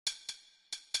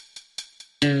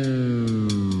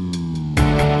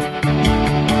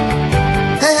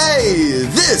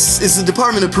This is the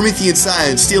Department of Promethean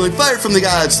Science, stealing fire from the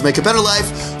gods to make a better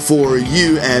life for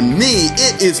you and me.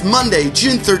 It is Monday,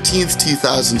 June 13th,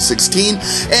 2016,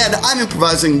 and I'm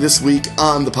improvising this week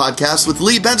on the podcast with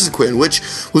Lee Benzaquin, which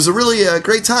was a really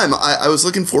great time. I was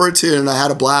looking forward to it, and I had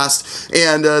a blast,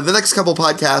 and the next couple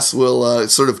podcasts will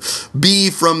sort of be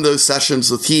from those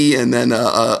sessions with he and then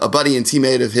a buddy and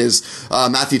teammate of his,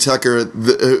 Matthew Tucker,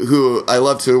 who I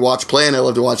love to watch play, and I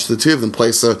love to watch the two of them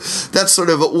play, so that's sort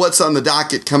of what's on the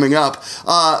docket coming up,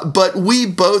 but we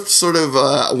both sort of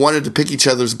wanted to pick each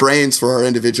other's brains for our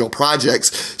individual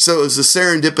projects, so it was a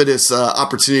serendipitous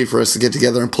opportunity for us to get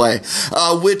together and play,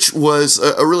 which was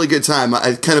a really good time.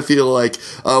 I kind of feel like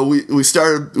we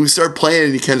started playing,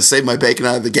 and he kind of saved my bacon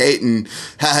out of the gate, and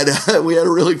we had a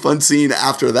really fun scene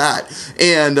after that,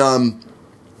 and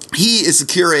he is the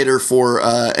curator for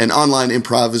an online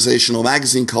improvisational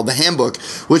magazine called The Handbook,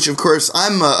 which, of course,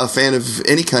 I'm a fan of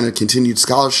any kind of continued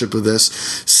scholarship of this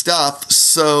stuff.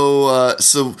 So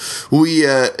we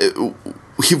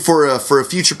for a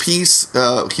future piece,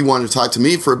 he wanted to talk to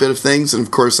me for a bit of things, and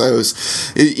of course, I was,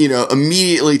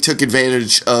 immediately took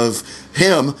advantage of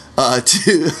him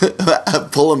to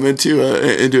pull him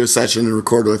into a session and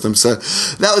record with him. So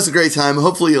that was a great time.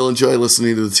 Hopefully you'll enjoy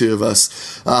listening to the two of us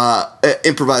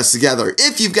improvise together.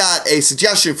 If you've got a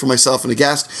suggestion for myself and a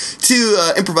guest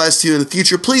to improvise to in the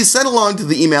future, please send along to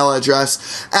the email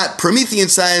address at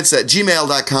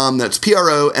prometheanscience@gmail.com. That's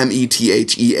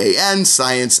PROMETHEAN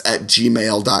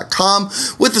science@gmail.com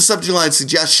with the subject line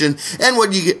suggestion and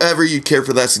whatever you care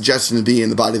for that suggestion to be in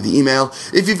the body of the email.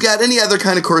 If you've got any other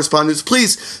kind of correspondence,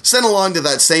 please send along to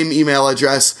that same email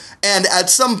address, and at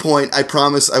some point, I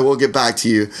promise I will get back to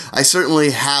you. I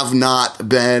certainly have not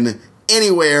been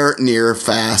anywhere near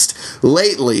fast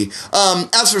lately.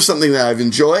 As for something that I've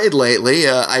enjoyed lately,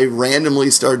 I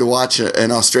randomly started to watch an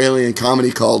Australian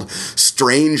comedy called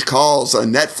Strange Calls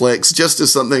on Netflix, just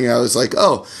as something I was like,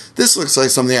 oh, this looks like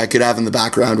something I could have in the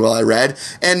background while I read,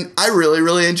 and I really,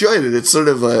 really enjoyed it. It's sort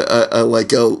of a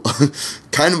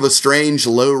kind of a strange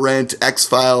low-rent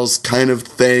X-Files kind of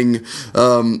thing,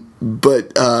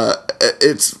 but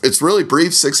it's really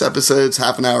brief, 6 episodes,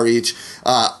 half an hour each.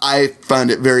 I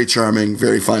found it very charming,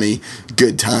 very funny,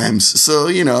 good times. So,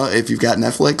 if you've got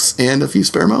Netflix and a few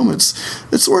spare moments,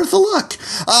 it's worth a look.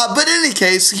 But in any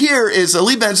case, here is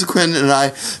Lee Benzaquin and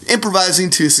I improvising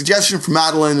to a suggestion from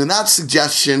Madeline, and that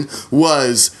suggestion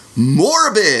was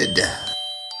Morbid.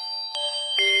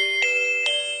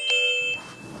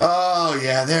 Oh,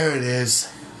 yeah, there it is.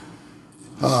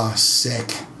 Oh,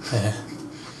 sick.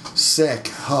 Sick.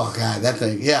 Oh, God, that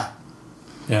thing, yeah.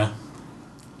 Yeah.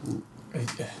 I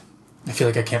feel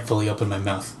like I can't fully open my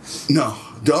mouth. No,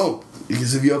 don't.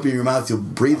 Because if you open your mouth, you'll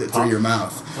breathe it through your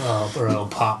mouth. Oh, or it'll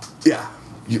pop. Yeah.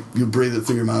 You breathe it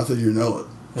through your mouth and you know it.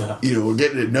 Yeah. We're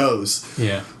getting it nose.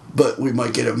 Yeah. But we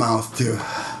might get it mouth, too.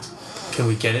 Can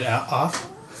we get it off?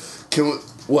 Can we...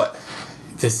 What?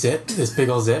 This zit? This big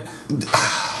old zit?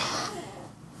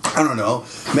 I don't know.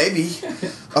 Maybe.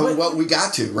 Well, we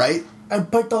got to, right? I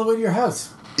biked all the way to your house.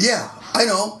 Yeah, I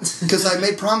know. Because I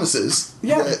made promises.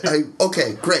 Yeah.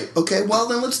 Okay, great. Okay, well,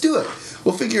 then let's do it.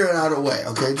 We'll figure it out a way,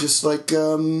 okay? Just like,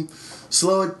 slow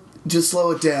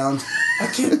it down. I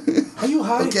can't. Are you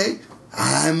high? Okay.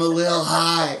 I'm a little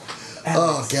high. Alex.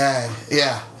 Oh, God.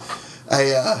 Yeah.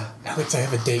 Alex, I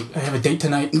have a date. I have a date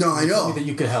tonight. No, I know. That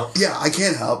you could help. Yeah, I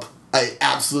can help. I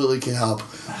absolutely can help.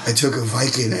 I took a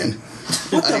Vicodin.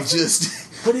 What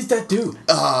does that do?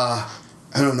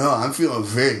 I don't know. I'm feeling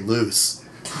very loose.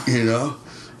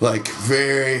 Like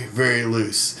very, very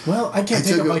loose. Well, I can't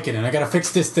take a Vicodin. I gotta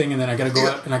fix this thing, and then I gotta go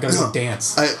out and I gotta go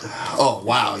dance. Oh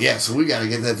wow, yeah. So we gotta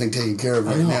get that thing taken care of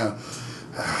right now.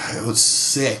 It was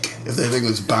sick. If that thing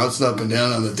was bouncing up and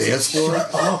down on the dance floor,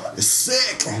 it's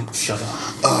sick. Oh, shut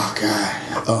up. Oh God.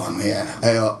 Oh man.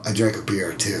 I drank a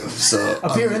beer too. So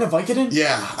a beer and a Vicodin?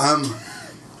 Yeah.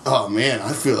 Oh man,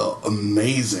 I feel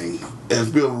amazing. I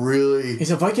feel really. Is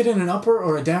a Vicodin an upper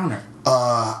or a downer?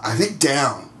 I think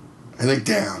down. You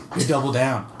double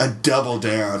down. A double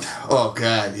down. Oh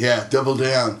God, yeah, double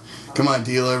down. Come on,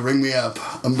 dealer, ring me up.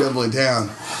 I'm doubling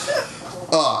down.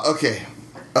 Oh, okay.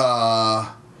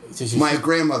 My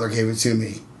grandmother gave it to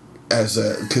me because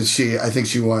I think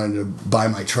she wanted to buy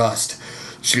my trust.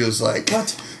 She was like,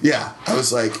 what? Yeah,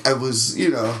 we've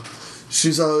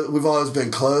always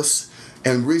been close.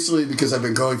 And recently, because I've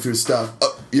been going through stuff...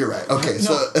 Oh, you're right. Okay, let's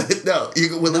get you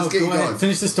going.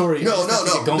 Finish the story. No,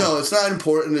 it's not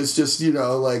important. It's just, it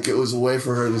was a way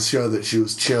for her to show that she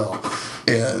was chill.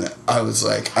 And I was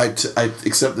like, I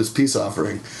accept this peace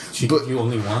offering. You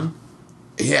only one?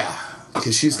 Yeah.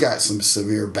 because she's got some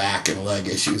severe back and leg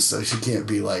issues, so she can't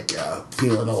be like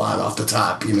peeling a lot off the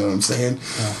top. You know what I'm saying?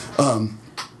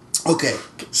 Yeah.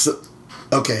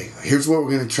 Okay, here's what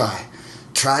we're gonna try.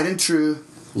 Tried and true,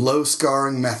 low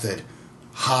scarring method.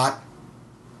 Hot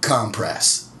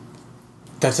compress.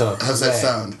 How's that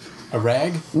sound? A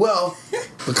rag? Well,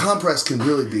 the compress can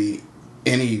really be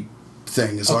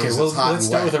anything as long as it's hot let's and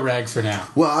start wet. with a rag for now.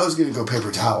 Well, I was gonna go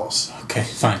paper towels. Okay,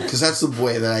 fine. Because that's the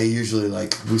way that I usually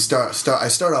like. I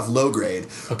start off low grade,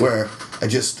 where I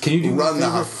just run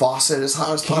the faucet as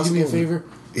hot as possible. Can you do me a favor?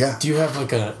 Yeah. Do you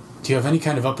have any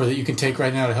kind of upper that you can take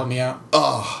right now to help me out?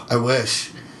 Oh, I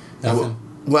wish. Nothing.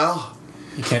 Well,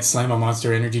 you can't slam a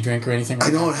Monster energy drink or anything.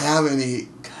 I don't have any.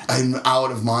 I'm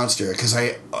out of Monster because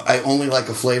I only like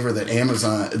a flavor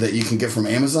that you can get from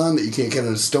Amazon that you can't get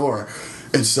in a store,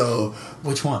 and so.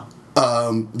 Which one?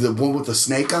 The one with the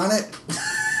snake on it.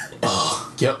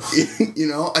 Oh, yep. You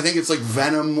know, I think it's like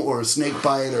venom or a snake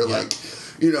bite or like,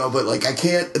 you know, but like I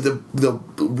can't. The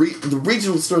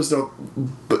regional stores don't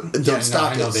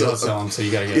stock I know it. they don't sell them, so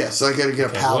you gotta get. Yeah, so I gotta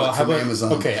get a pallet from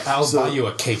Amazon. Okay, I'll buy you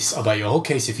a case. I'll buy you a whole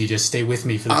case if you just stay with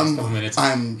me for the next couple minutes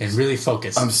and really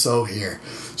focus. I'm so here.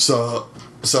 So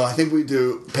I think we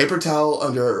do paper towel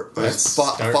under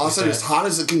faucet as hot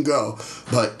as it can go.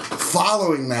 But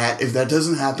following that, if that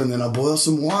doesn't happen, then I'll boil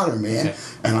some water, man,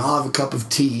 and I'll have a cup of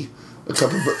tea, a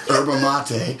cup of yerba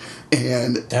mate,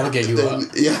 and that'll get you up.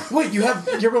 Yeah. Wait, you have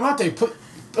yerba mate? Put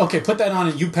that on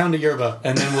and you pound a yerba,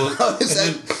 and then we'll.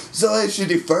 So I should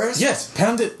do first? Yes,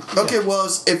 pound it. Okay, yeah. well,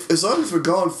 as long as we're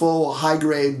going full high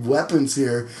grade weapons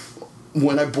here,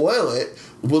 when I boil it.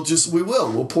 We'll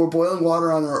pour boiling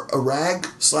water on a rag,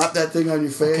 slap that thing on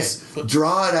your face,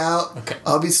 draw it out. Okay.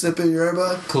 I'll be sipping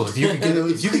yerba. Cool. If you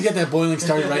could get that boiling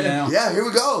started right now. Yeah, here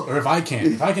we go. Or if I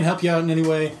can help you out in any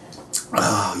way.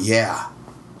 Oh, yeah.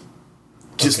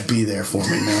 Just be there for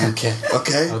me, man. Okay.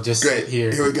 I'll just Great. sit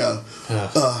here. Here we go.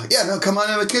 Come on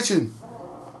in the kitchen.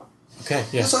 Okay,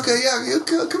 yeah. It's okay, yeah. You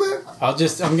come here. I'm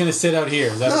going to sit out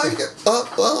here. Okay.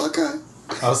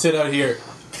 I'll sit out here.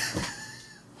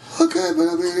 Okay, but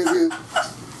I mean, if you...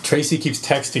 Tracy keeps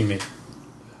texting me.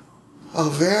 Oh,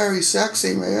 very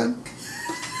sexy, man.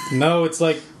 No, it's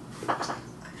like...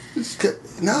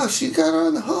 No, she got her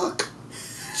on the hook.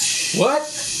 What?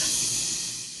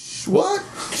 What?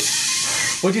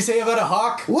 What'd you say about a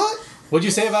hawk? What? What'd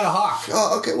you say about a hawk?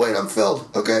 Oh, okay, wait, I'm filled.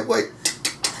 Okay, wait.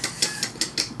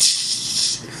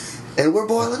 And we're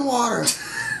boiling water.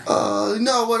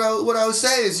 No, what I was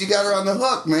saying is you got her on the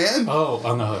hook, man. Oh,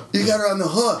 on the hook. You got her on the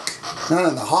hook, not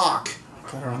on the hawk.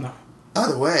 Got her on the...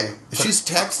 Either way, if she's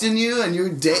texting you and your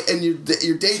date's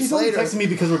She's later. She's texting me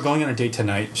because we're going on a date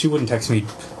tonight. She wouldn't text me.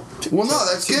 Well, no,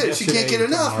 that's good. She can't get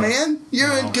enough, man.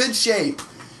 You're in good shape.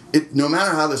 No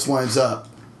matter how this winds up,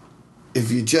 if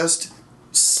you just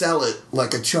sell it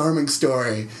like a charming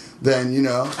story, then you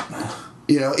know,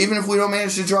 even if we don't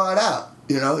manage to draw it out,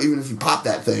 even if you pop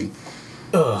that thing.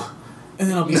 Ugh. And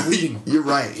then I'll be bleeding. You're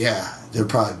right, yeah. There's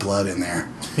probably blood in there.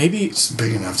 Maybe it's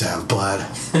big enough to have blood.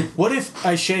 What if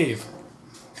I shave?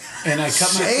 And I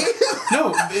cut my...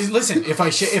 No, listen, if I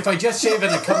just shave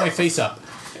and I cut my face up,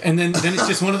 and then it's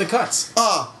just one of the cuts.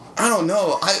 I don't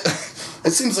know.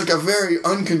 It seems like a very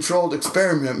uncontrolled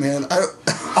experiment, man.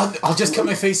 I'll just cut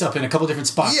my face up in a couple different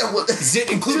spots. Yeah, well, zit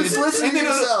included. Just listen to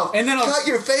yourself. And then I'll cut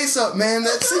your face up, man.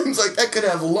 That seems like that could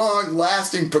have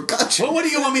long-lasting percussion. Well, what do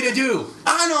you want me to do?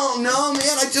 I don't know,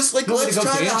 man. I just let's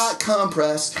try the hot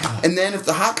compress, and then if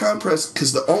the hot compress,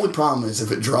 because the only problem is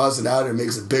if it draws it out, it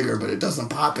makes it bigger, but it doesn't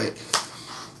pop it.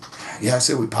 Yeah, I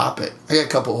say we pop it. I got a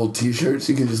couple old T-shirts.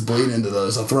 You can just bleed into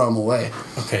those. I'll throw them away.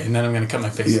 Okay, and then I'm gonna cut my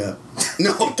face. Yeah.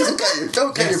 No, don't cut your.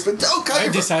 I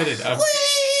decided.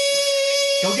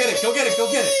 Go get it.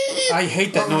 I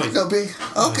hate that noise. Okay,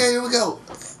 here we go.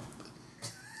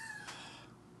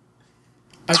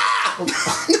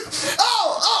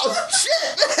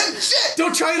 Shit!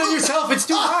 Don't try it on yourself. It's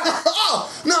too hot. Oh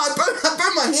no! I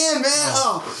burned my hand, man.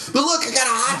 Oh, but look, I got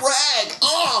a hot rag.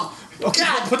 Oh. Okay,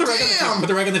 God, put the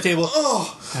rag on the table.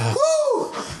 Oh, woo!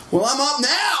 Well, I'm up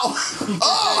now.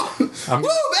 Oh, woo,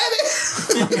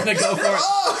 baby! I'm gonna go for it.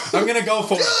 Oh, I'm gonna go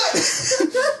for it. It's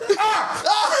hot.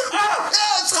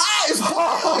 It's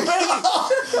hot.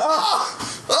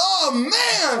 Oh,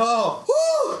 man. Oh.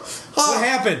 Woo.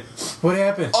 What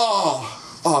happened?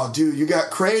 Oh, dude, you got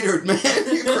cratered, man.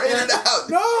 You cratered out.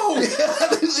 No. Yeah,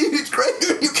 there's a huge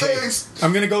crater in your face.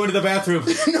 I'm gonna go into the bathroom.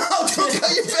 No, don't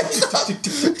cut your face up.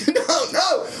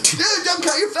 No. Dude, don't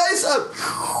cut your face up.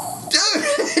 Dude,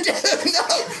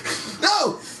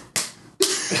 no.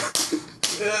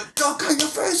 Don't cut your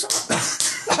face up.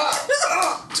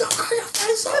 Don't cut your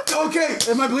face up. Okay.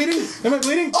 Am I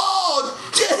bleeding? Oh,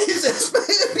 Jesus.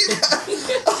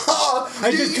 I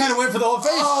just kind of went for the whole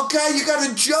face. Oh God, you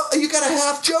got a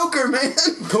half Joker, man.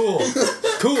 Cool.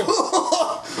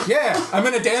 Yeah, I'm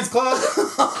in a dance club.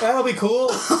 That'll be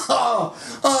cool. Whoa.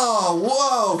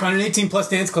 I'm on an 18+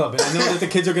 dance club, and I know that the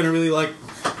kids are going to really like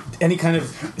any kind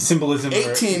of symbolism.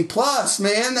 18 plus,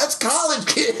 man. That's college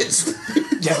kids.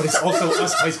 Yeah, but it's also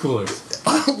us high schoolers.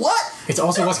 What? It's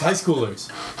also us high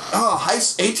schoolers. Oh,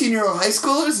 18-year-old high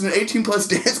schoolers in an 18 plus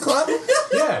dance club?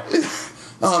 Yeah.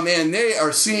 Oh man, they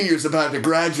are seniors about to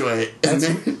graduate.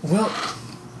 Well,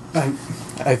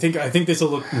 I think this will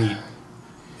look neat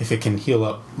if it can heal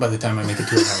up by the time I make it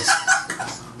to a house.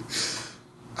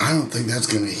 I don't think that's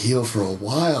going to heal for a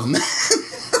while, man.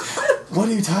 What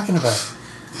are you talking about?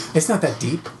 It's not that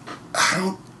deep.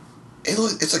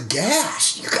 It's a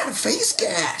gash. You got a face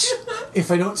gash.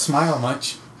 If I don't smile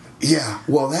much. Yeah,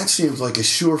 well, that seems like a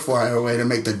surefire way to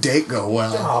make the date go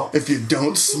well. Stop. If you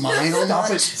don't smile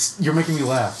Stop much. it. You're making me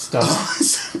laugh. Stop.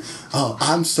 Oh,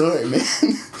 I'm sorry, man.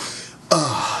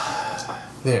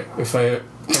 There. If I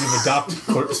kind of adopt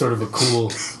sort of a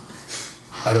cool,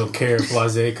 I don't care,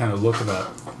 blasé kind of look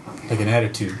about, like an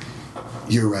attitude.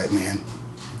 You're right, man.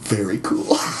 Very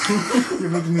cool. You're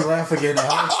making me laugh again,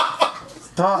 Alex.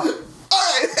 Stop. All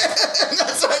right,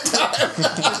 that's our time.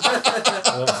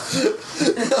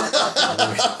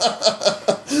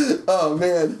 Oh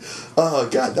man, oh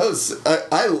god,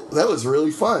 that was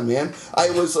really fun, man. I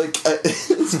was like,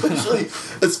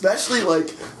 especially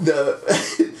like the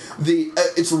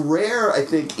it's rare, I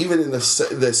think, even in the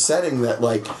setting that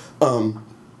like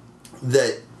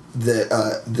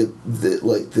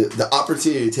the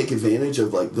opportunity to take advantage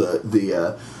of like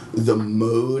the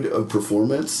mode of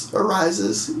performance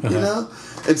arises, you know,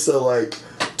 and so like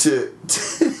to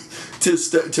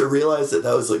realize that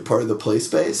was like part of the play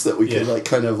space that we could like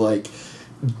kind of like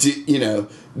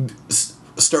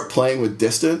start playing with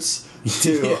distance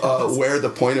to where the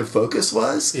point of focus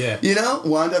was,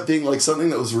 wound up being like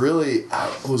something that was really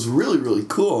really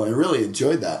cool. I really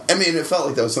enjoyed that. I mean, it felt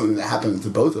like that was something that happened to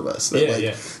both of us.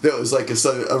 That was like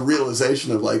a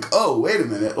realization of like, oh, wait a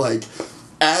minute, like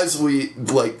as we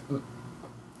like,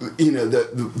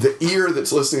 the ear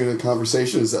that's listening to the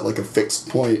conversation is at like a fixed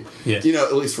point,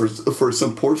 at least for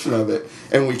some portion of it,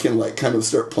 and we can like kind of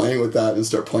start playing with that and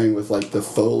start playing with like the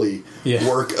Foley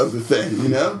work of the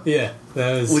thing, that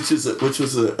was which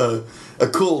was a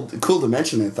cool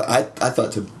dimension. I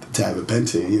thought to have it been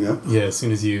to, as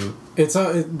soon as it's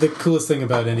the coolest thing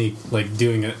about any like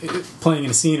playing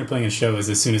in a scene or playing in a show is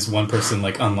as soon as one person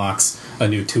like unlocks a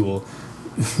new tool,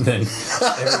 then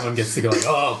everyone gets to go like,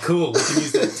 oh, cool, we can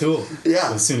use that tool. Yeah.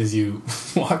 So as soon as you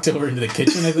walked over into the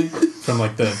kitchen, I think, from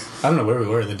like I don't know where we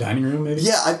were, the dining room maybe?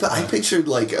 Yeah, I pictured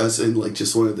like us in like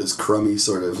just one of those crummy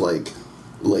sort of like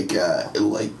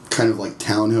kind of like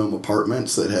townhome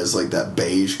apartments that has like that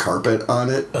beige carpet on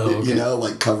it,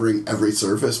 like covering every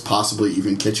surface, possibly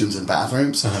even kitchens and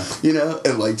bathrooms,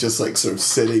 and like just like sort of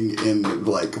sitting in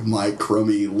like my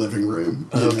crummy living room,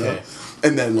 you know?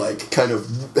 And then like kind of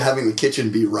having the kitchen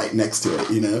be right next to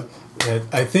it, Yeah,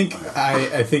 I think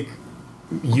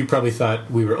you probably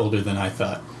thought we were older than I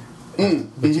thought.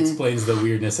 Which explains the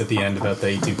weirdness at the end about the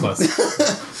 18 plus.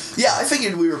 Yeah, I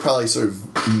figured we were probably sort of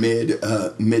mid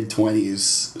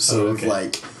 20s, sort of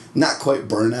like not quite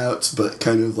burnouts, but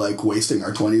kind of like wasting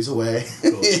our 20s away.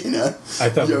 Cool. I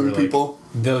thought young we were people. Like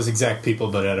those exact people,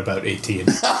 but at about 18.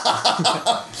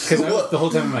 Because the whole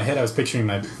time in my head, I was picturing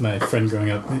my friend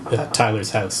growing up at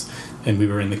Tyler's house, and we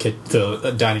were in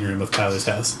the dining room of Tyler's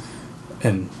house,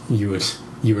 and you were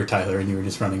Tyler, and you were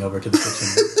just running over to the kitchen,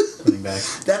 and running back.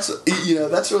 That's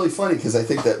really funny because I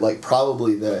think that like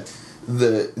probably the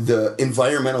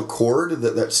environmental chord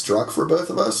that struck for both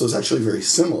of us was actually very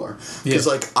similar. Because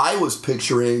like I was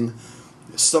picturing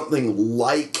something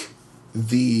like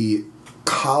the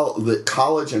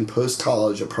college and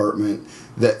post-college apartment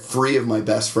that three of my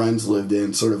best friends lived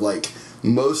in, sort of like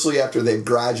mostly after they've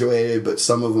graduated, but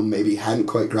some of them maybe hadn't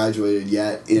quite graduated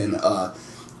yet in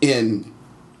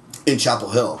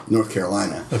Chapel Hill, North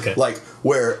Carolina. Okay. Like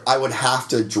where I would have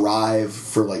to drive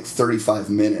for like 35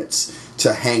 minutes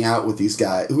to hang out with these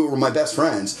guys who were my best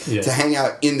friends, to hang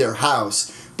out in their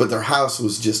house, but their house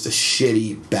was just a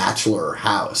shitty bachelor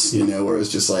house, where it was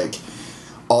just like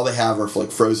all they have are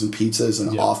like frozen pizzas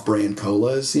and off-brand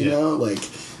colas, you know, like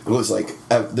it was like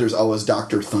there's always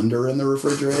Dr. Thunder in the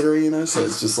refrigerator, so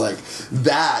it's just like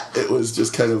that. It was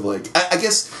just kind of like I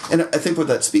guess, and I think what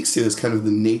that speaks to is kind of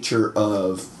the nature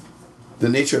of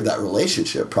that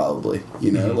relationship, probably,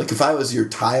 like if I was your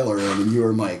Tyler and you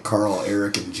were my Carl,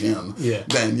 Eric, and Jim,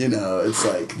 then it's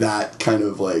like that kind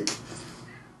of like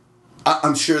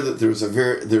I'm sure that there's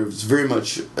very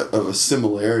much of a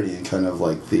similarity in kind of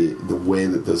like the way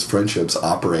that those friendships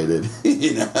operated,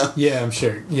 you know? Yeah, I'm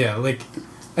sure. Yeah, like,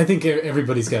 I think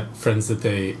everybody's got friends that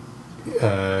they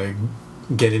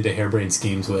get into harebrained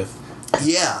schemes with.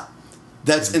 Yeah.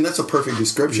 That's a perfect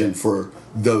description for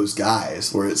those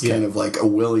guys, where it's kind of like a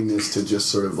willingness to just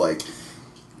sort of like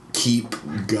keep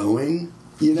going,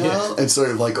 you know? And sort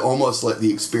of like almost let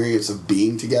the experience of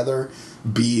being together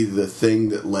be the thing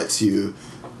that lets you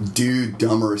do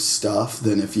dumber stuff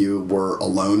than if you were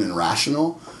alone and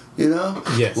rational, you know?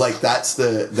 Yes. Like that's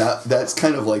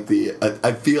kind of like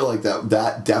I feel like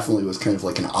that definitely was kind of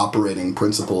like an operating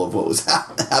principle of what was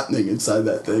happening inside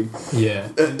that thing. Yeah.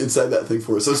 Inside that thing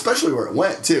for us. So especially where it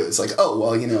went too. It's like, oh,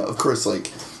 well, you know, of course,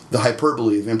 like the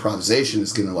hyperbole of improvisation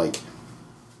is going to like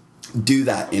do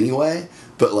that anyway,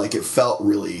 but like it felt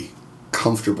really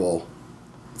comfortable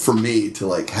for me to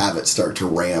like have it start to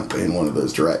ramp in one of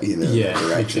those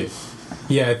directions.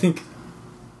 Yeah, I think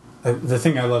the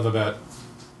thing I love about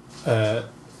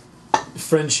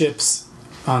friendships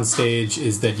on stage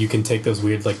is that you can take those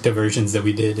weird like diversions that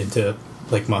we did into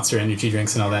like Monster Energy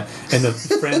drinks and all that, and the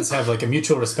friends have like a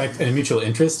mutual respect and a mutual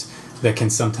interest that can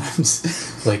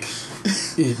sometimes like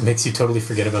it makes you totally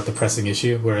forget about the pressing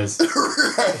issue, whereas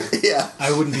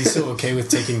I wouldn't be so okay with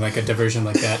taking like a diversion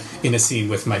like that in a scene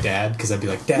with my dad, because I'd be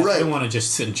like, Dad, I don't want to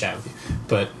just sit and chat with you.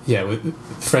 But yeah,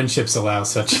 friendships allow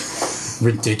such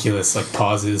ridiculous like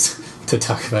pauses to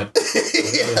talk about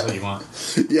whatever you want.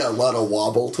 Yeah, a lot of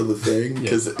wobble to the thing,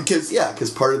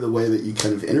 because part of the way that you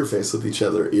kind of interface with each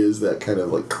other is that kind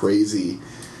of like crazy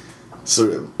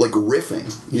sort of like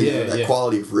riffing, you know, that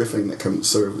quality of riffing that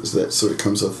comes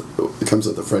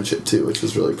with the friendship too, which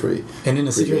is really pretty. And in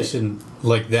a situation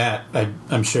like that,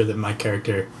 I'm sure that my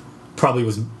character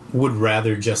probably would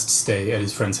rather just stay at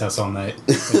his friend's house all night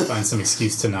and find some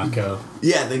excuse to not go.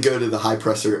 Yeah, then go to the high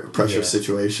pressure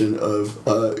situation of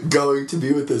going to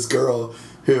be with this girl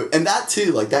who, and that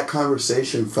too, like that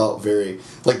conversation felt very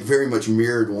much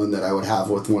mirrored one that I would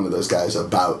have with one of those guys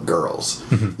about girls,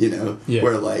 you know,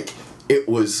 where like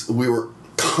we were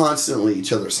constantly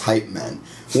each other's hype men,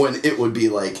 when it would be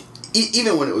like,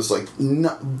 even when it was like,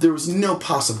 there was no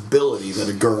possibility that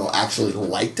a girl actually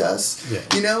liked us,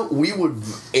 you know, we would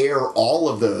air all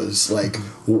of those, like,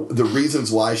 the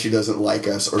reasons why she doesn't like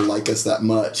us or like us that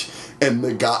much, and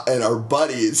and our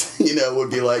buddies, you know, would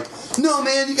be like, no,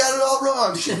 man, you got it all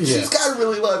wrong, she's got to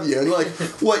really love you, and like,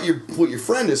 what your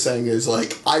friend is saying is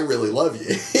like, I really love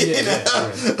you, you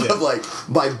know, of like,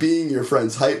 by being your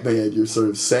friend's hype man, you're sort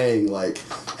of saying like,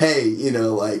 hey, you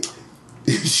know, like,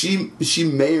 she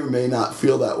may or may not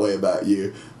feel that way about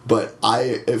you, but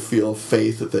I feel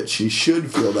faith that she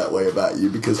should feel that way about you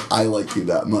because I like you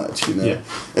that much, you know? And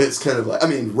it's kind of like, I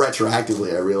mean,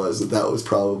 retroactively I realized that was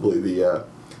probably the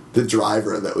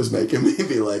driver that was making me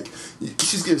be like,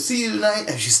 she's gonna see you tonight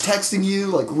and she's texting you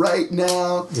like right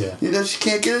now, you know, she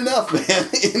can't get enough, man.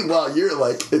 And while you're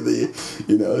like in the,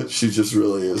 you know, she just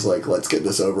really is like, let's get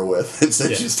this over with,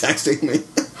 instead she's texting me.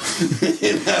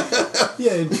 You know?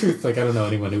 Yeah, in truth, like I don't know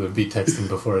anyone who would be texting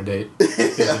before a date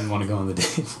if they didn't want to go on the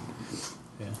date.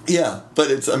 Yeah,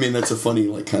 but it's, I mean, that's a funny,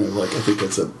 like, kind of, like, I think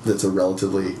that's a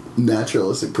relatively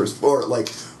naturalistic person, or, like,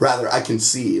 rather, I can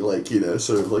see, like, you know,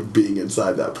 sort of, like, being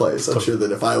inside that place. I'm sure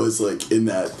that if I was, like,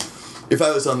 if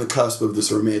I was on the cusp of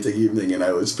this romantic evening and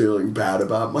I was feeling bad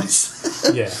about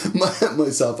myself,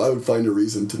 myself, I would find a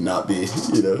reason to not be,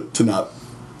 you know, to not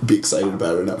be excited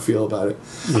about it or not feel about it.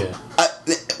 Yeah.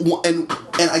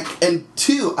 And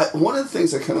two, one of the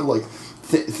things I kind of, like,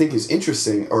 think is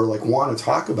interesting, or like want to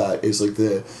talk about, is like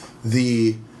the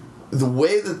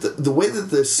way that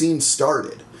the scene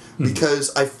started,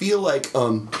 because I feel like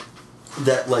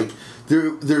that like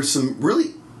there's some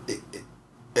really,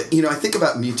 you know, I think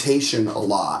about mutation a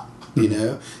lot, you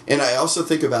know, and I also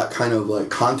think about kind of like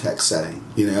context setting,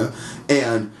 you know,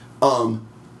 and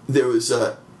there was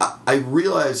I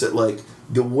realized that like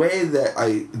the way that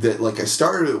I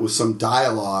started it with some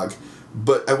dialogue,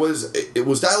 but it was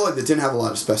dialogue that didn't have a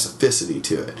lot of specificity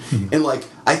to it. And like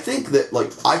I think that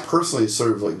like I personally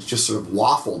sort of like just sort of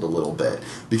waffled a little bit,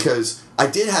 because I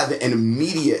did have an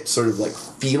immediate sort of like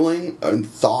feeling and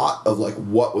thought of like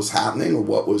what was happening or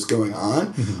what was going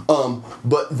on.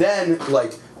 But then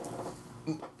like,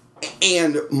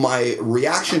 and my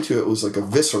reaction to it was like a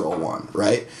visceral one,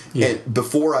 right? And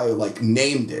before I like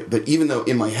named it, but even though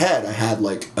in my head I had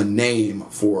like a name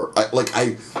for,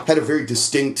 I had a very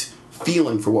distinct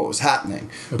feeling for what was happening.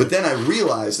 But then I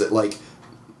realized that like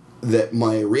that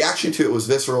my reaction to it was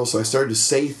visceral, so I started to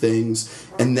say things,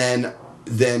 and then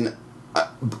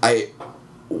I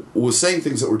was saying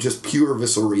things that were just pure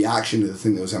visceral reaction to the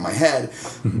thing that was in my head,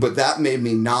 but that made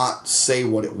me not say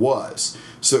what it was.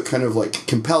 So it kind of like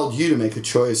compelled you to make a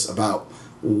choice about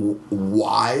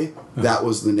why that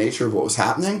was the nature of what was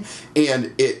happening,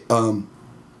 and it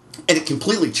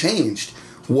completely changed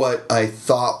what I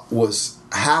thought was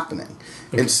happening.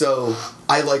 Okay. And so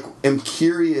I like am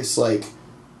curious how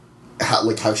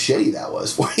shitty that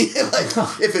was for you,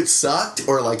 if it sucked,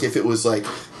 or like if it was like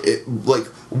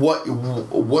what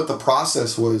the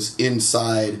process was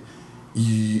inside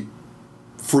you,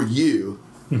 for you,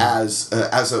 as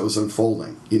it was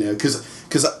unfolding,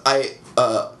 because I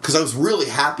was really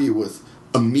happy with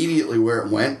immediately where it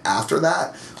went after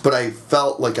that, but I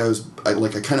felt like I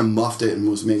kind of muffed it and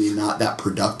was maybe not that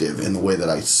productive in the way that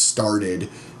I started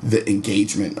the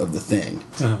engagement of the thing.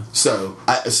 So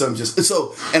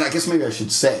and I guess maybe I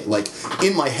should say,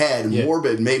 in my head,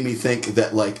 Morbid made me think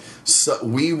that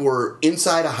we were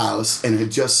inside a house and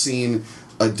had just seen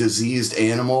a diseased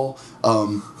animal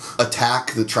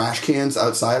attack the trash cans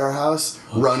outside our house,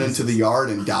 run into the yard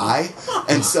and die.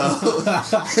 And so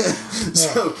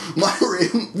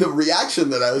the reaction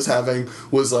that I was having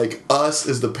was us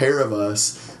as the pair of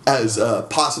us as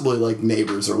possibly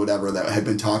neighbors or whatever that had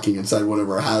been talking inside one of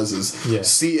our houses,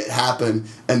 see it happen,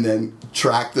 and then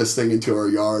track this thing into our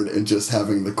yard, and just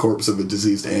having the corpse of a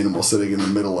diseased animal sitting in the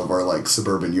middle of our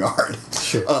suburban yard.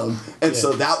 Sure.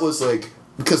 So that was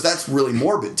because that's really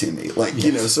morbid to me,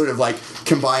 sort of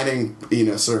combining,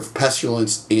 sort of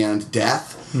pestilence and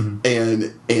death,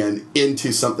 and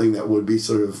into something that would be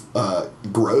sort of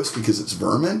gross because it's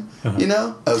vermin.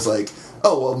 I was like,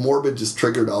 oh, well, morbid just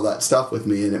triggered all that stuff with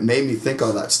me, and it made me think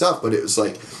all that stuff, but it was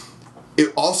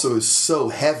it also is so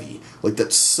heavy,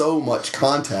 that's so much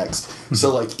context.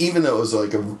 So even though it was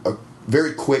a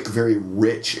very quick, very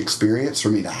rich experience for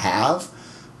me to have,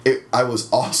 I was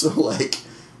also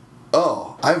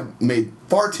oh, I've made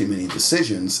far too many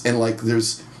decisions, and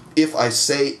if I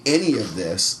say any of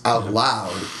this out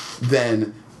loud,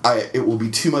 then it will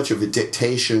be too much of a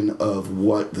dictation of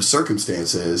what the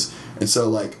circumstance is, and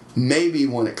so maybe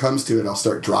when it comes to it, I'll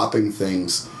start dropping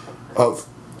things of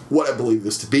what I believe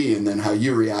this to be, and then how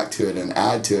you react to it and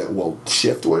add to it will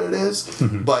shift what it is.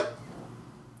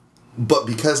 But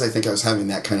because I think I was having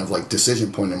that kind of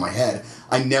decision point in my head,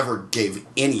 I never gave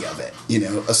any of it,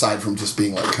 aside from just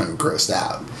being kind of grossed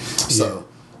out.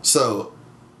 So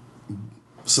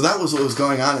that was what was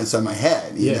going on inside my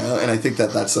head, you know, and I think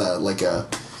that's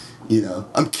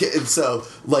I'm kidding. So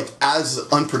as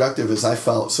unproductive as I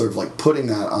felt sort of putting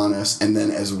that on us, and then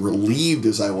as relieved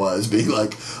as I was being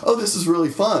oh, this is really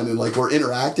fun, and we're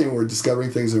interacting, we're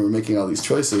discovering things, and we're making all these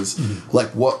choices,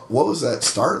 what was that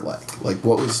start like?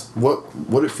 What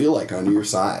did it feel like on your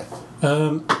side?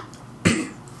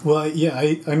 Well, yeah,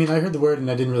 I mean, I heard the word and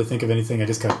I didn't really think of anything. I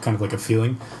just got kind of a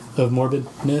feeling of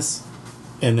morbidness.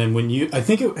 And then I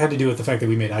think it had to do with the fact that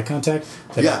we made eye contact.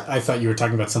 I thought you were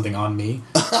talking about something on me.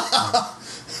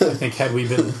 I think had we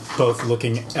been both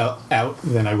looking out,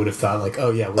 then I would have thought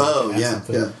we're looking at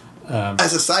something. Yeah.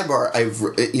 As a sidebar,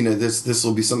 this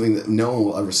will be something that no one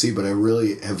will ever see, but I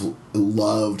really have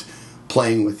loved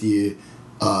playing with you.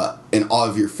 And all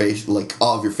of your facial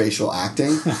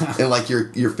acting, and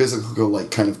your physical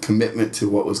kind of commitment to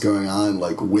what was going on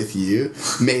with you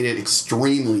made it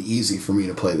extremely easy for me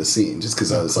to play the scene, just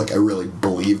because I was I really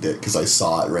believed it because I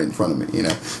saw it right in front of me,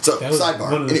 So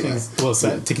sidebar. One of the things. Well,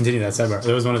 to continue that sidebar,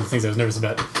 that was one of the things I was nervous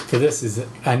about for this. Is that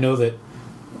I know that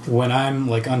when I'm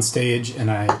on stage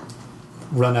and I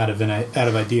run out of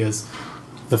ideas,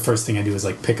 the first thing I do is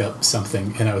pick up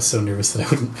something, and I was so nervous that I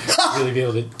wouldn't really be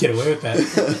able to get away with that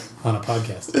on a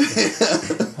podcast.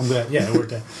 So I'm glad, it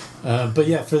worked out. But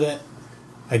yeah, for that,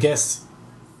 I guess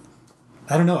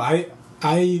I don't know.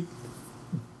 I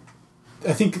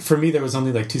think for me there was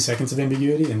only 2 seconds of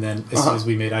ambiguity, and then as soon as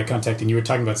we made eye contact and you were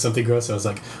talking about something gross, I was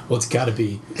like, well, it's got to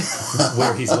be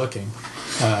where he's looking.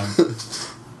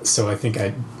 So I think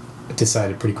I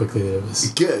decided pretty quickly that it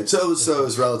was good. So it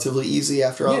was relatively easy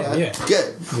after all that. Yeah,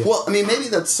 good. Yeah. Well, I mean, maybe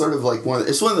that's sort of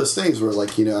it's one of those things where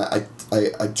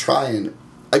I try and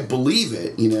I believe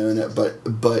it,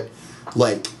 but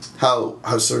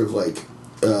how sort of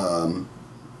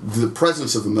the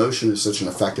presence of emotion is such an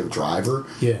effective driver.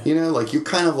 Yeah, you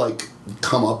kind of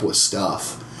come up with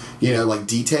stuff.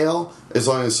 Detail, as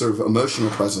long as sort of emotional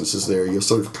presence is there, you'll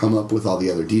sort of come up with all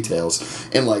the other details,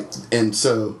 and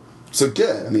so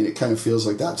good. I mean, it kind of feels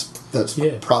like that's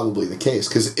probably the case,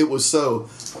 because it was so.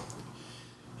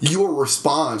 Your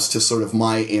response to sort of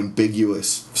my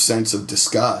ambiguous sense of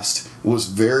disgust was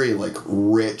very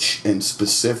rich and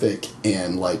specific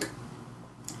and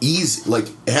easy, like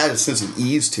it had a sense of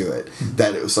ease to it,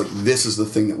 that it was like, this is the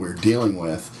thing that we're dealing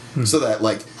with, so that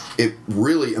like it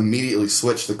really immediately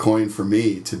switched the coin for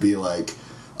me to be like,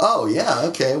 oh yeah,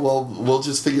 okay, well we'll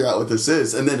just figure out what this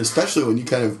is. And then especially when you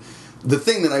kind of, the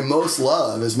thing that I most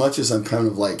love, as much as I'm kind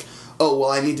of like, oh, well,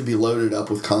 I need to be loaded up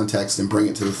with context and bring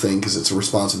it to the thing because it's a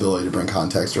responsibility to bring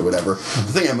context or whatever.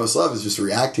 The thing I most love is just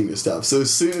reacting to stuff. So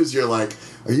as soon as you're like,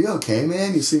 are you okay,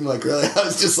 man? You seem like really... I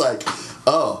was just like,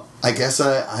 oh, I guess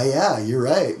yeah, you're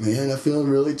right, man. I'm feeling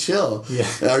really chill. Yeah.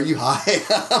 Are you high?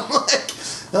 I'm like,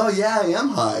 oh, yeah, I am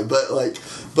high. But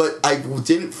I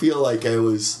didn't feel like I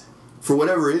was... For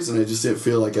whatever reason, I just didn't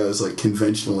feel like I was, like,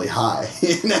 conventionally high,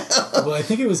 you know? Well, I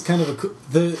think it was kind of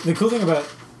the cool thing about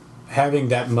having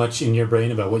that much in your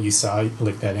brain about what you saw,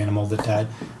 like that animal that died,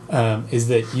 is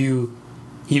that you,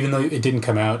 even though it didn't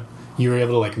come out, you were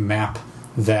able to, like, map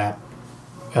that,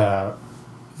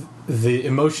 the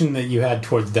emotion that you had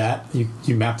towards that,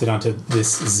 you mapped it onto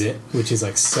this zit, which is,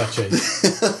 like, such a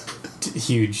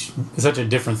such a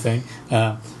different thing.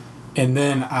 And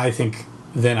then I think...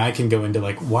 Then I can go into,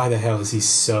 like, why the hell is he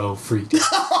so freaked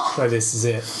by this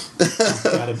zit?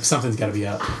 Something's got to be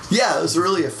up. Yeah, it was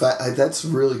really that's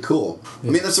really cool. Yeah.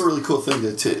 I mean, that's a really cool thing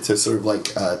to sort of, like,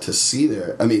 to see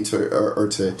there. I mean,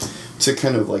 to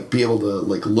kind of, like, be able to,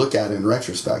 like, look at in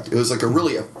retrospect. It was, like, a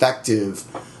really effective,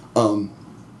 you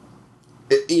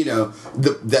know,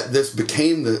 that this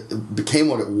became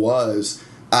what it was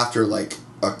after, like,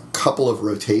 a couple of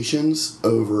rotations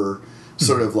over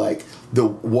sort of, like,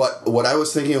 what I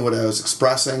was thinking and what I was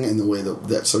expressing, and the way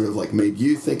that sort of, like, made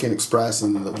you think and express,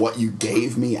 and what you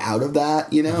gave me out of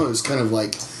that, you know, it was kind of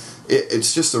like,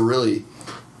 it's just a really,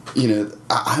 you know,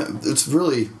 I'm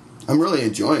really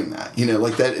enjoying that, you know,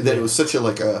 like that it was such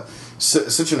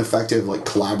an effective, like,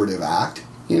 collaborative act,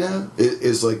 you know, it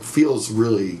is, like, feels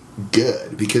really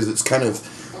good, because it's kind of,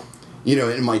 you know,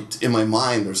 in my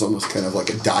mind, there's almost kind of like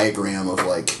a diagram of,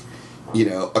 like, you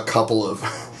know, a couple of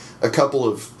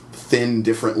thin,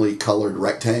 differently colored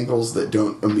rectangles that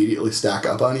don't immediately stack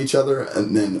up on each other,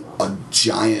 and then a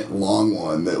giant long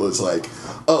one that was like,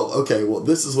 oh, okay, well,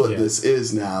 this is what this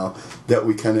is now, that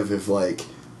we kind of have, like,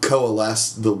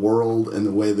 coalesced the world and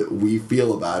the way that we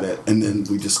feel about it, and then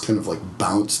we just kind of, like,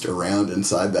 bounced around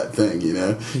inside that thing, you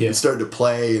know? Yeah. And started to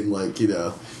play and, like, you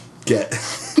know, get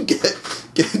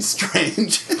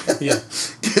strange. Yeah.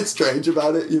 Get strange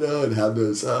about it, you know, and have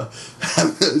those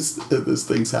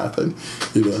things happen,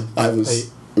 you know. I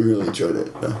really enjoyed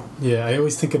it. Yeah, I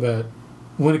always think about,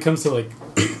 when it comes to, like,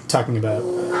 talking about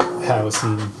how a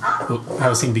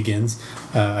scene begins,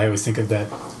 I always think of that.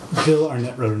 Bill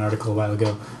Arnett wrote an article a while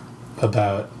ago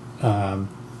about,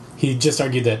 he just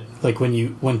argued that, like, when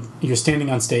you're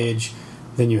standing on stage,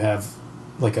 then you have,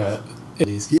 like,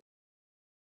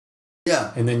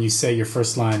 yeah. And then you say your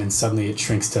first line, and suddenly it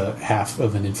shrinks to half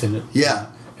of an infinite.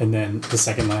 Yeah. And then the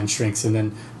second line shrinks, and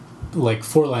then, like,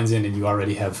 4 lines in, and you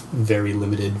already have very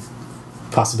limited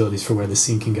possibilities for where the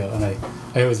scene can go. And I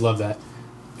always love that.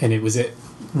 And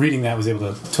reading that was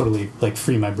able to totally, like,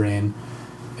 free my brain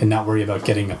and not worry about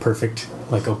getting a perfect,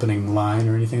 like, opening line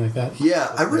or anything like that.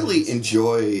 Yeah, I really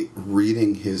enjoy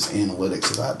reading his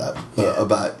analytics about that.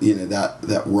 About, you know,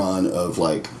 that run of,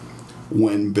 like,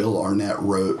 when Bill Arnett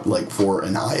wrote, like, for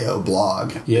an I.O.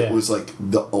 blog, it was, like,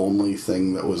 the only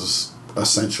thing that was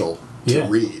essential to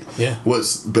read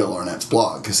was Bill Arnett's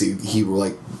blog, because he were,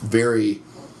 like, very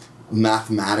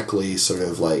mathematically, sort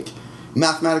of, like,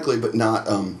 but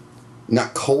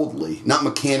not coldly, not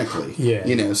mechanically,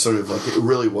 you know, sort of, like, it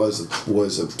really was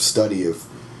a study of,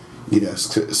 you know,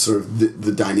 sort of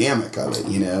the dynamic of it,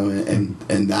 you know,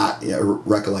 and that, you know,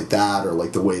 recollect that, or,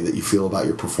 like, the way that you feel about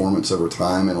your performance over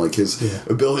time, and, like, his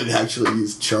ability to actually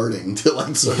use charting to,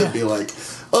 like, sort of be like,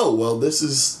 oh, well, this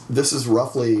is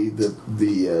roughly the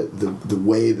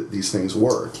way that these things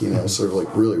work, you know, sort of,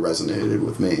 like, really resonated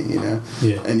with me, you know,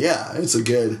 and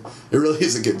it really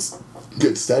is a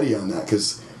good study on that,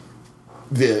 because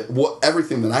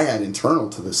everything that I had internal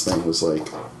to this thing was, like,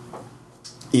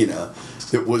 you know,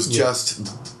 it was just,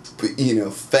 you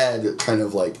know, fed kind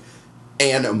of, like,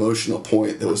 an emotional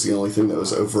point that was the only thing that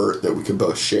was overt that we could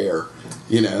both share,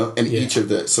 you know, and each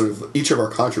of our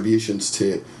contributions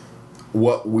to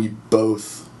what we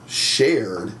both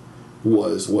shared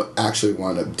was what actually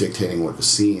wound up dictating what the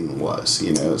scene was,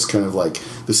 you know. It's kind of like,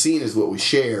 the scene is what we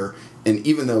share, and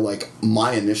even though, like,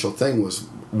 my initial thing was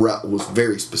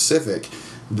very specific,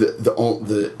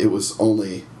 it was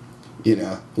only, you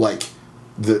know, like,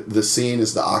 the scene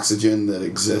is the oxygen that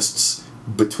exists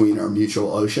between our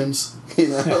mutual oceans, you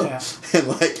know, and,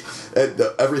 like,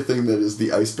 everything that is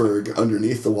the iceberg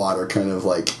underneath the water kind of,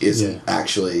 like, isn't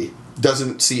actually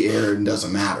doesn't see error and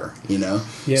doesn't matter, you know?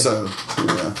 Yeah. So,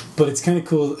 yeah. But it's kind of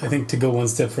cool, I think, to go one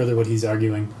step further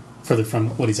further from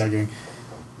what he's arguing.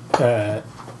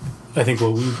 I think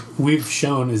what we've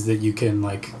shown is that you can,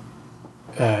 like,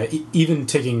 even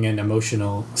taking an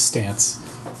emotional stance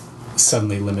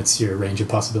suddenly limits your range of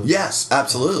possibilities. Yes,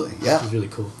 absolutely. Yeah. It's really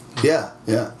cool. Yeah,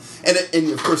 yeah.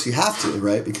 And of course you have to,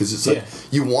 right? Because it's like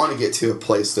you want to get to a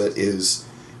place that is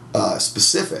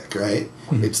specific, right?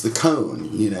 Mm-hmm. It's the cone,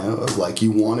 you know, of like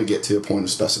you want to get to a point of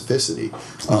specificity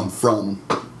from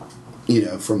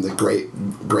the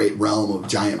great realm of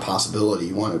giant possibility.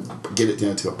 You want to get it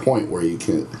down to a point where you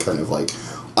can kind of like,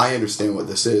 I understand what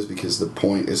this is because the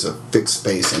point is a fixed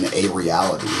space and a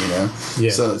reality, you know?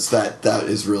 Yeah. So it's that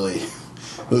is really...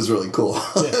 It was really cool.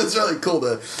 Yeah. It was really cool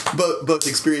to both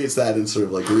experience that and sort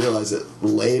of like realize it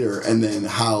later, and then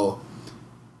how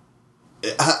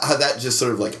that just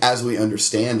sort of like, as we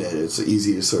understand it, it's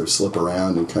easy to sort of slip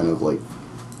around and kind of like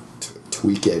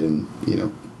tweak it and, you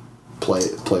know, play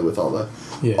with all the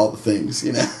things,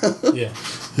 you know. Yeah.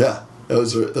 Yeah. That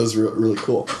was really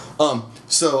cool.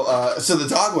 So the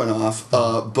dog went off,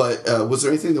 but was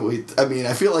there anything that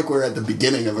I feel like we're at the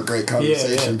beginning of a great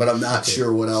conversation, but I'm not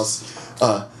sure what else.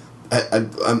 I'm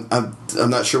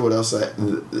not sure what else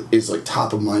is like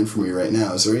top of mind for me right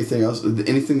now. Is there anything else?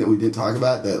 Anything that we didn't talk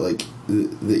about that like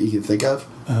that you can think of?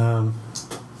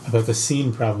 About the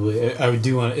scene, probably. I would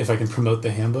do want, if I can promote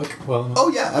the handbook. Well, oh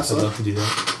yeah, absolutely. I'd love to do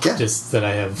that. Yeah. Just that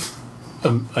I have.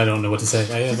 I don't know what to say.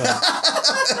 I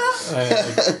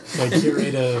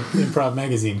curate a improv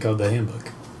magazine called The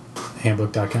Handbook.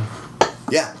 Handbook.com.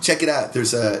 Yeah, check it out.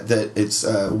 There's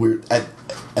we're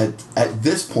at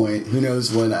this point, who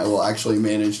knows when I will actually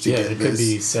manage to get this could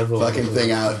be several fucking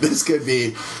thing out.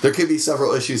 There could be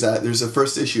several issues out. There's a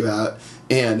first issue out,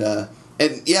 and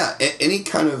yeah, any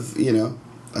kind of, you know,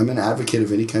 I'm an advocate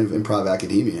of any kind of improv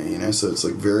academia, you know, so it's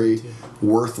like very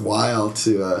worthwhile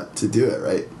to do it,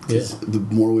 right? Because the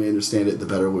more we understand it, the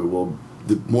better we will,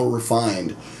 the more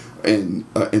refined and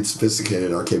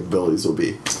sophisticated our capabilities will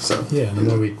be. So yeah, and the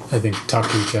more we, I think, talk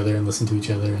to each other and listen to each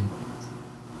other and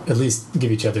at least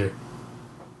give each other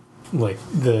like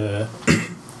the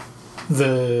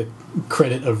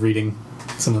credit of reading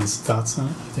someone's thoughts on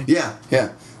it, I think. Yeah.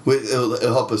 It'll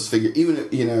help us figure, even,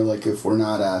 you know, like if we're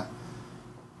not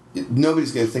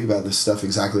nobody's going to think about this stuff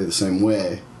exactly the same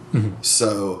way. Mm-hmm.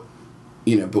 So,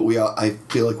 you know, but I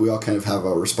feel like we all kind of have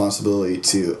a responsibility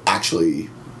to actually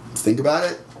think about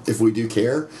it if we do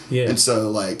care. Yeah. And so,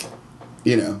 like,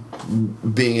 you know,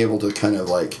 being able to kind of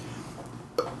like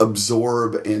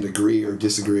absorb and agree or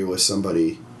disagree with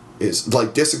somebody is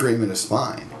like, disagreement is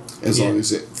fine as long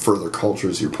as it further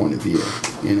cultures your point of view,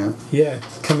 you know? Yeah.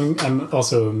 I'm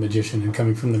also a magician, and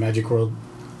coming from the magic world,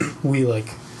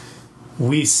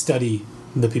 we study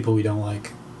the people we don't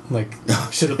like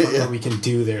to the point where we can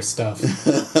do their stuff,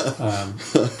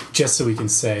 just so we can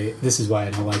say, this is why I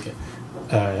don't like it.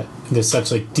 There's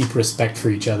such like deep respect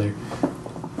for each other,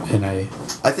 and I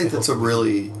think that's a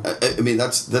really, I mean,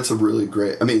 that's a really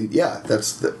great, I mean, yeah,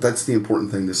 that's the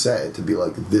important thing to say, to be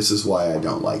like, this is why I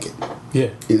don't like it.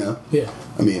 Yeah. You know? Yeah.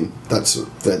 I mean, that's you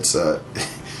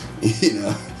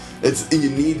know, you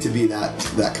need to be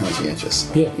that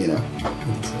conscientious. Yeah. You know?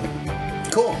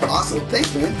 Cool. Awesome.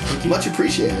 Thanks, man. Thank you. Much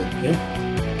appreciated.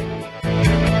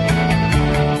 Yeah.